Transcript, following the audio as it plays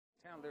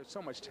There's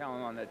so much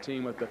talent on that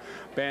team with the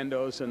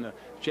Bandos and the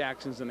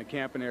Jacksons and the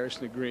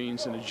Campaneris and the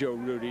Greens and the Joe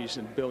Rudys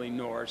and Billy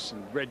Norris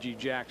and Reggie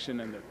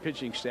Jackson, and the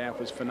pitching staff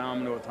was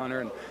phenomenal with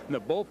Hunter, and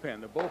the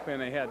bullpen. The bullpen,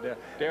 they had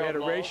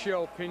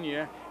Horatio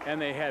Pena, and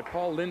they had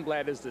Paul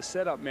Lindblad as the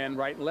setup man,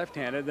 right and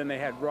left-handed. Then they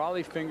had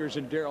Raleigh Fingers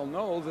and Darrell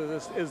Knowles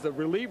as the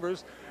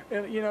relievers,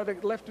 you know, the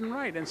left and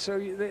right. And so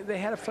they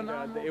had a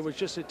phenomenal. It was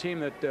just a team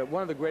that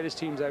one of the greatest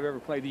teams I've ever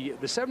played.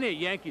 The '78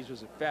 Yankees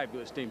was a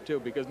fabulous team too,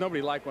 because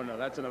nobody liked one another.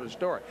 That's another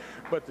story.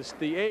 But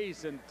the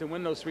A's, and to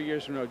win those 3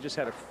 years in a row, just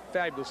had a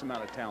fabulous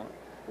amount of talent.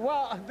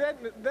 Well,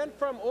 then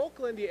from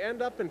Oakland, you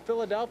end up in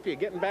Philadelphia,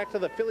 getting back to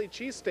the Philly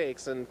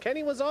cheesesteaks. And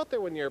Kenny was out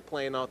there when you were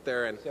playing out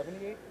there. And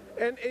 78?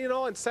 And, you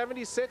know, in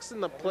 '76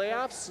 in the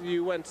playoffs,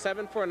 you went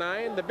 7 for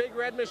 9. The Big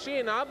Red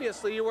Machine,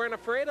 obviously, you weren't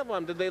afraid of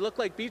them. Did they look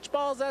like beach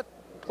balls, that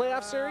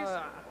playoff series?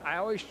 I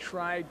always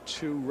tried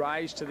to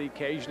rise to the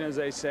occasion, as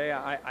they say.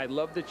 I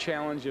love the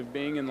challenge of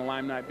being in the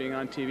limelight, being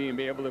on TV, and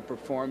be able to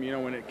perform, you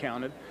know, when it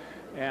counted.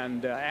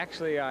 And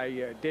actually,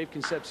 Dave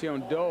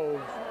Concepcion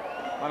dove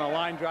on a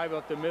line drive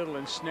up the middle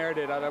and snared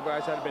it.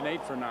 Otherwise, I'd have been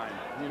 8 for 9.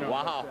 You know.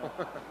 Wow.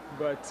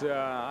 But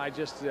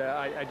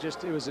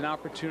it was an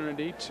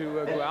opportunity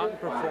to go out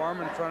and perform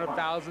in front of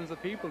thousands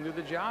of people and do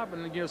the job.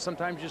 And, you know,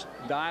 sometimes just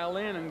dial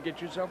in and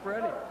get yourself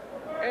ready.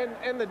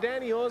 And the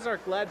Danny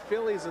Ozark-led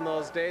Phillies in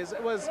those days,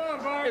 it was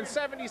in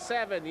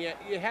 '77.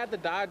 You had the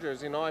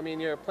Dodgers, you know. I mean,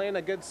 you're playing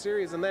a good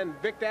series, and then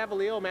Vic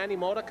Davalillo, Manny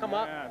Mota come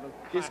up.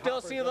 You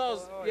still see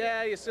those,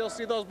 you still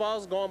see those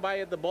balls going by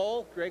at the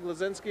bowl. Greg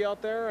Lazinski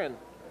out there, and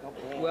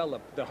well,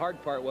 the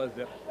hard part was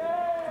that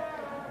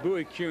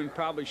Bowie Kuhn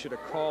probably should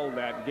have called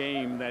that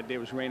game that day. It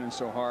was raining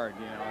so hard,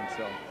 you know, and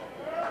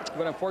so.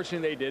 But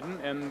unfortunately, they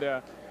didn't,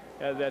 and.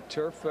 That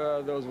turf,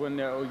 when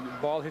the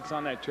ball hits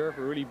on that turf,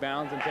 it really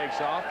bounds and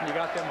takes off, and you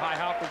got them high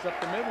hoppers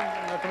up the middle,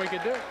 nothing we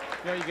could do.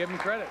 You know, you give them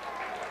credit.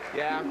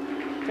 Yeah.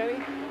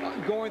 Kenny?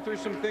 Going through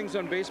some things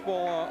on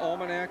Baseball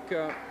Almanac,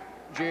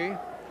 Jay,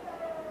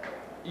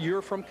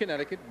 you're from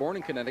Connecticut, born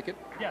in Connecticut.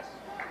 Yes.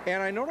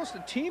 And I noticed a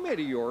teammate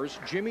of yours,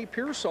 Jimmy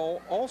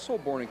Pearsall, also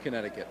born in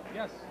Connecticut.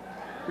 Yes.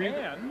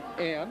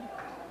 And?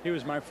 He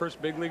was my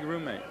first big league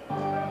roommate.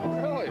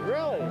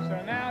 Really?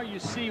 So now you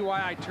see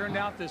why I turned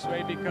out this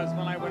way, because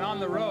when I went on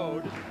the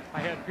road, I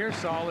had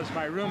Pearsall as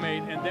my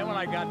roommate, and then when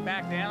I got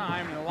back to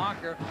Anaheim in the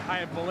locker, I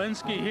had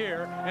Belinsky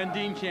here and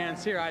Dean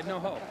Chance here. I had no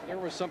hope. There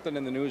was something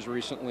in the news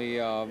recently,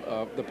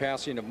 the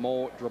passing of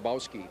Mo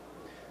Drabowski,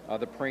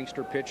 the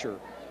prankster pitcher,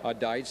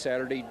 died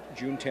Saturday,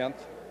 June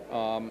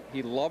 10th.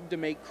 He loved to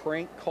make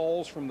crank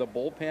calls from the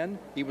bullpen.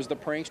 He was the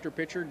prankster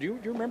pitcher. Do you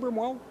remember him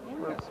well?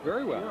 Yes,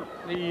 very well.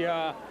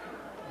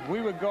 We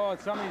would go on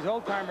some of these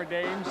old-timer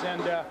games,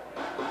 and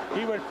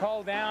he would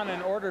call down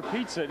and order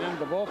pizza into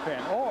the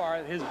bullpen.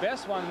 Or his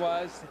best one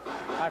was,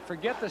 I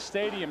forget the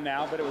stadium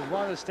now, but it was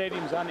one of the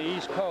stadiums on the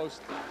East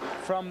Coast.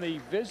 From the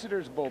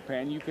visitors'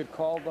 bullpen, you could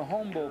call the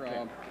home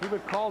bullpen. He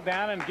would call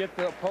down and get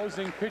the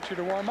opposing pitcher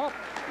to warm up.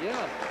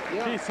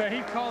 Yeah. So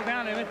he'd call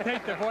down and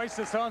imitate the voice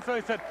of so-and-so.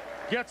 He said,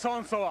 get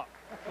so-and-so up.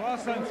 All of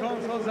a sudden,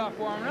 so-and-so's up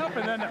warming up,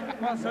 and then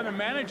all of a sudden the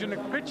manager and the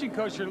pitching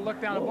coach would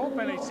look down the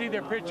bullpen, they see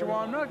their pitcher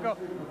warming up, go,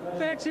 what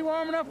the heck's he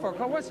warming up for?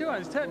 What's he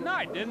on? No,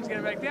 I didn't. Get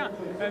him back down.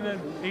 And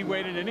then he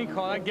waited and he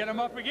called and get him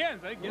up again.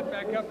 So he'd get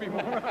back up,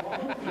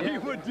 he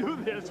would do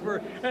this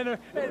and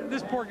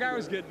this poor guy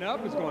was getting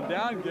up, was going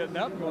down, getting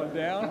up, going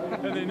down,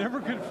 and they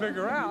never could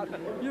figure out,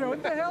 you know,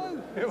 what the hell is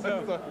it? It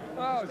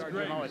was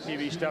great. All the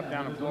TV stuff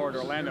down in Florida,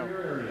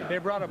 Orlando. They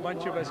brought a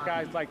bunch of us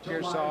guys like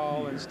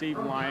Pearsall and Steve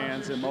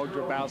Lyons and Mo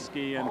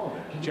Drabowski and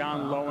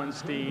John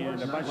Lowenstein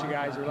and a bunch of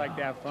guys who like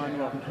to have fun.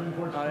 Well,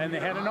 and they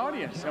had an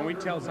audience, and we'd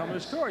tell some of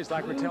the stories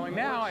like we're telling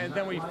now, and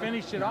then we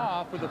finished it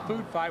off with a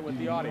food fight with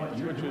the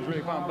audience, which was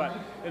really fun. But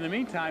in the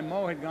meantime,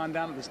 Mo had gone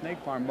down to the snake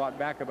farm, bought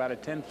back about a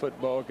 10-foot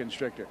boa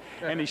constrictor,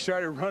 and he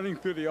started running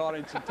through the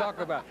audience and talk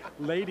about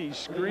ladies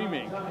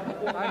screaming.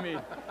 I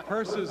mean,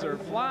 purses are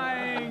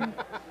flying.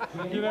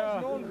 He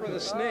was known for the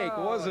snake,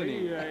 wasn't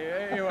he?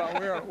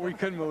 Well, we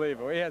couldn't believe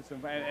it. We had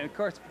some, and of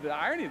course, the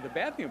irony, the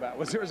bad thing about it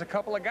was there was a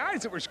couple of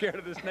guys that were scared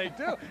of the snake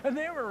too, and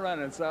they were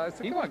running. So I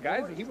said, come on,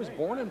 guys. He was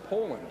born in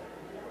Poland.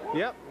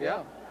 Yep.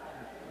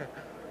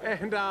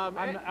 And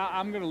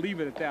I'm going to leave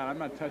it at that. I'm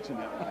not touching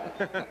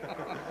that.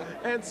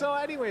 And so,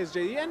 anyways,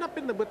 Jay, you end up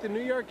with the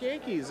New York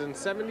Yankees in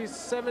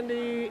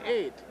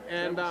 '78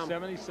 and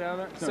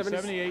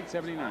 78,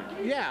 79.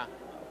 Yeah,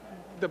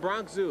 the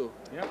Bronx Zoo.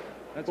 Yep,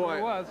 that's what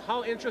it was.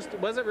 How interesting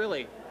was it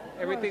really?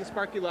 Everything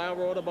Sparky Lyle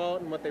wrote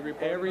about and what they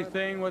reported.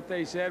 Everything what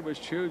they said was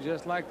true,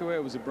 just like the way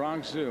it was. The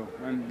Bronx Zoo.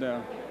 And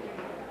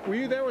were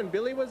you there when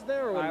Billy was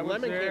there, or when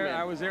Lemon came in?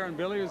 I was there when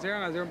Billy was there,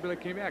 and I was there when Billy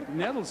came back.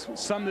 Nettles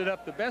summed it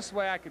up. The best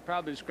way I could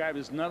probably describe it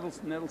is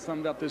Nettles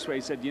summed it up this way.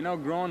 He said, you know,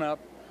 growing up,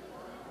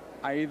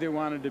 I either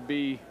wanted to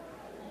be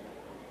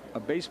a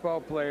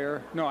baseball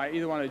player. No, I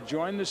either wanted to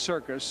join the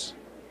circus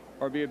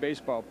or be a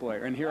baseball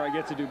player. And here I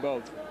get to do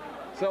both.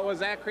 So it was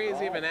that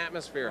crazy of an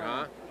atmosphere,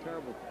 huh?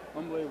 Terrible.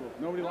 Unbelievable.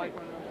 Nobody liked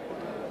one.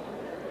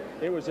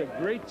 It was a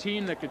great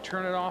team that could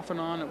turn it off and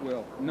on at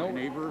will. No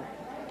neighbor.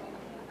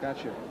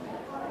 Gotcha.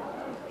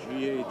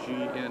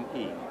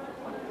 G-A-G-N-E.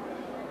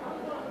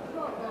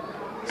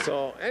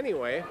 So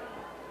anyway,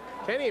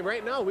 Kenny,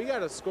 right now we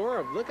got a score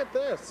of, look at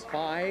this.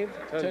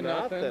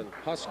 5-0.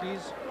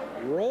 Huskies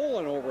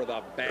rolling over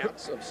the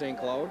bats of St.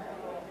 Cloud.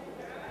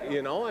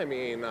 You know, I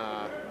mean,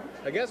 I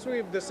guess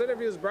this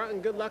interview has brought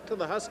in good luck to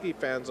the Husky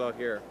fans out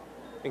here.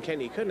 And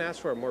Kenny, you couldn't ask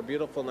for a more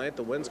beautiful night.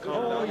 The wind's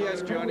calmed down. Oh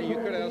yes, Johnny, you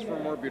could ask for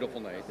a more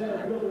beautiful night.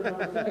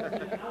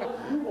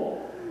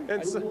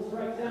 And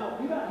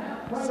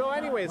so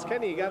anyways,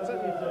 Kenny, you got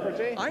something for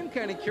Jay? I'm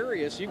kind of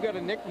curious. You got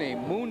a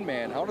nickname, Moon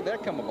Man. How did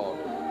that come about?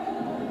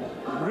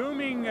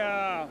 Grooming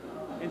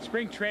in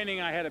spring training,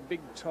 I had a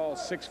big, tall,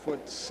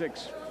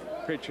 6'6"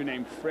 pitcher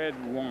named Freddie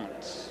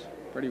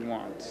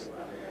Wantz.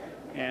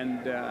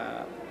 And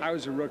I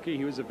was a rookie.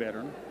 He was a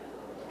veteran.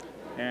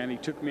 And he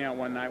took me out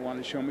one night,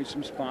 wanted to show me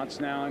some spots.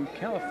 Now, in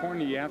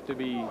California, you have to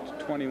be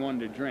 21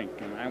 to drink.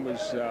 And I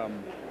was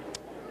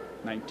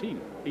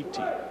 18.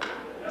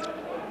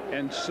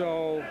 And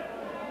so,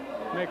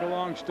 make a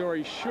long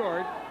story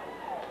short,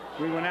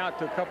 we went out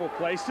to a couple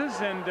places,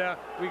 and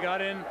we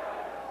got in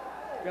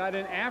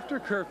after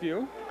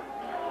curfew.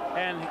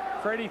 And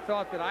Freddie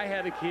thought that I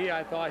had a key.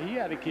 I thought he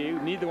had a key.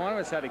 Neither one of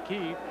us had a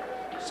key.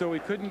 So we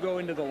couldn't go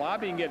into the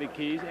lobby and get a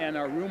key. And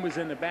our room was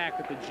in the back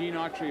at the Gene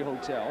Autry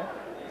Hotel.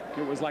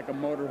 It was like a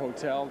motor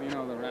hotel, you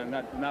know,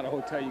 not a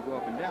hotel you go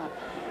up and down.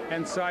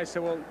 And so I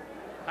said, well,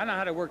 I know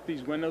how to work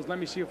these windows. Let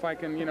me see if I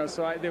can, you know.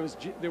 So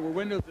there were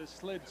windows that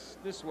slid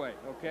this way,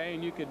 okay,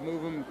 and you could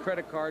move them,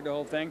 credit card, the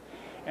whole thing.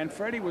 And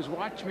Freddie was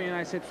watching me, and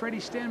I said, Freddie,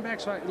 stand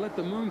back so I let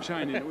the moon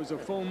shine in. It was a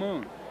full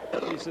moon.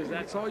 He says,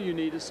 that's all you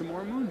need is some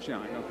more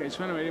moonshine. Okay,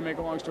 so anyway, to make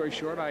a long story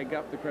short, I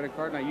got the credit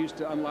card, and I used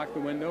to unlock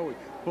the window, we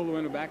pulled the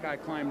window back, I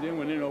climbed in,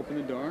 went in, opened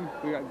the door, and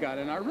we got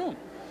in our room.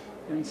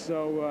 And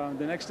so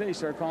the next day, he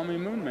started calling me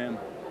Moon Man.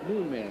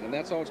 Moon Man, and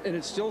that's all. And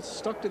it's still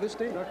stuck to this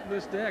day. Stuck to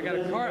this day. I got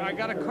a card. I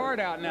got a card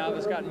out now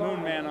that's got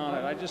Moon Man on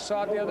it. I just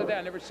saw it the other day.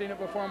 I've never seen it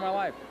before in my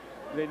life.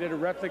 They did a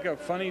replica of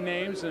funny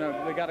names, and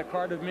they got a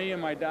card of me in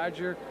my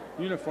Dodger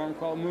uniform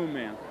called Moon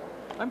Man.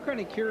 I'm kind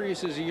of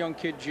curious, as a young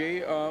kid, Jay,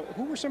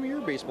 who were some of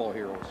your baseball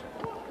heroes?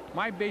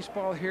 My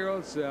baseball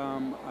heroes,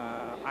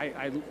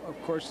 of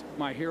course,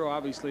 my hero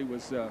obviously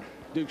was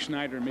Duke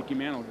Schneider and Mickey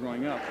Mantle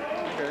growing up.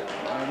 Okay.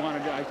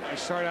 I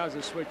started out as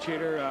a switch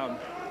hitter.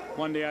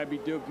 One day I'd be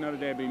Duke, another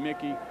day I'd be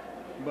Mickey.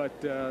 But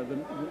the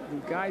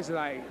guys that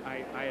I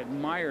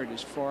admired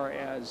as far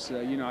as,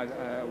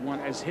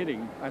 as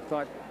hitting, I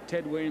thought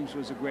Ted Williams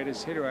was the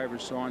greatest hitter I ever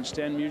saw, and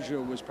Stan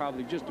Musial was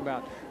probably just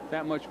about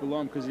that much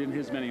below him because he didn't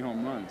hit as many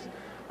home runs.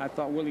 I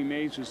thought Willie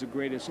Mays was the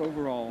greatest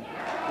overall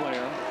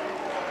player.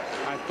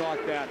 I thought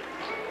that,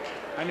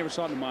 I never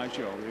saw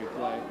DiMaggio really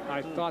play.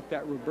 I thought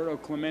that Roberto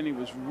Clemente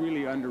was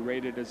really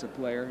underrated as a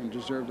player and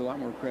deserved a lot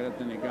more credit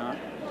than he got.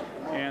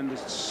 And the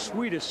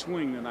sweetest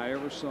swing that I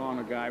ever saw on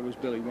a guy was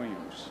Billy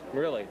Williams.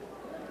 Really?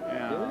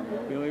 Yeah,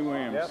 Billy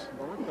Williams.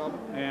 Yep.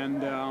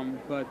 And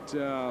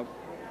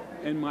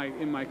in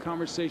my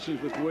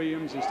conversations with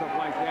Williams and stuff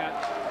like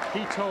that,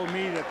 he told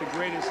me that the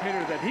greatest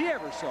hitter that he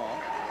ever saw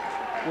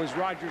was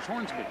Rogers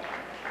Hornsby.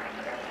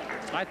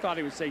 I thought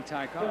he would say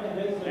Ty Cobb,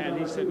 and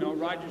he said no.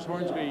 Rogers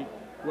Hornsby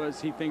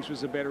he thinks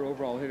was a better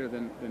overall hitter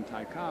than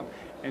Ty Cobb.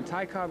 And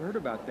Ty Cobb heard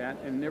about that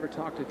and never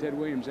talked to Ted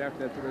Williams after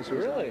that the rest of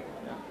his life. Really?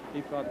 Yeah.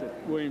 He thought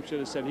that Williams should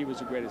have said he was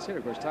the greatest hitter.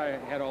 Of course, Ty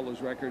had all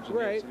those records. And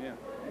right. Yeah.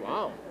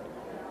 Wow.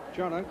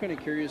 John, I'm kind of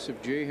curious if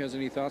Jay has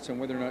any thoughts on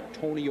whether or not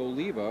Tony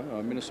Oliva,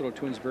 Minnesota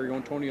Twins' very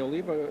own Tony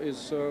Oliva,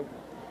 is a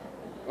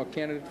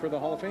candidate for the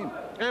Hall of Fame.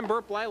 And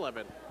Burt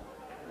Blyleven.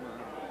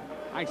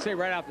 I'd say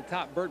right off the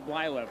top, Burt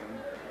Blyleven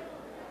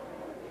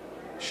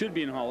should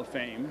be in the Hall of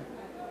Fame.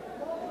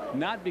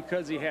 Not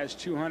because he has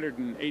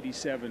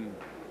 287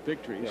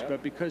 victories,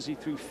 but because he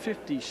threw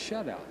 50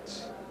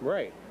 shutouts.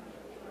 Right.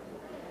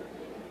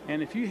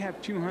 And if you have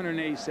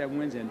 287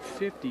 wins and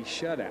 50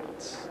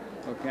 shutouts,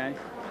 okay,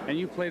 and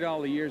you played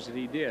all the years that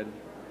he did,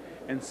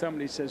 and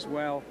somebody says,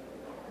 well,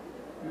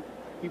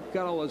 he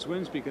got all those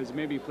wins because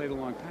maybe he played a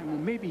long time. Well,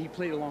 maybe he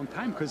played a long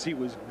time because he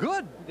was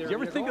good. Did you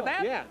ever think of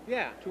that? Yeah,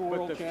 yeah.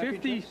 But the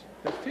 50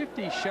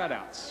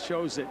 shutouts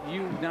shows that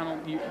you not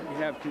only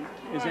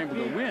is able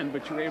to win,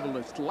 but you're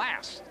able to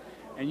last.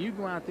 And you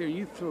go out there and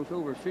you throw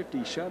over 50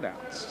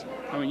 shutouts.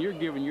 I mean, you're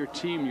giving your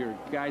team, your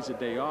guys a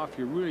day off.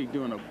 You're really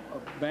doing a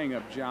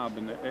bang-up job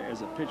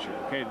as a pitcher,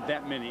 okay,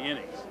 that many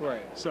innings.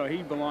 Right. So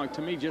he belonged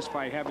to me just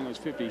by having those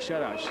 50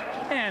 shutouts.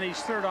 And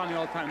he's third on the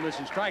all-time list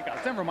in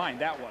strikeouts. Never mind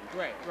that one.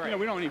 Right, right. You know,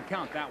 we don't even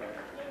count that one.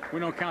 We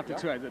don't count the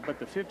two, but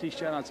the 50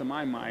 shutouts in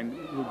my mind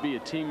would be a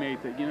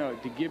teammate that, you know,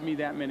 to give me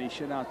that many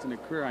shutouts in a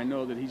career, I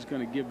know that he's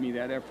going to give me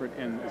that effort,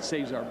 and it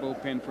saves our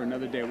bullpen for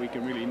another day we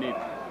can really need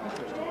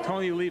it.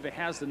 Tony Oliva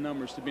has the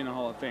numbers to be in the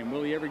Hall of Fame.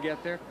 Will he ever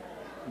get there?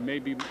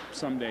 Maybe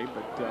someday,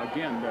 but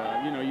again,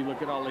 you know, you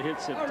look at all the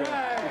hits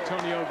that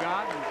Tony O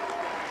got.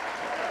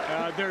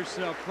 And, there's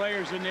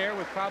players in there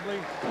with probably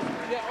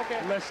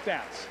less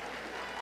stats.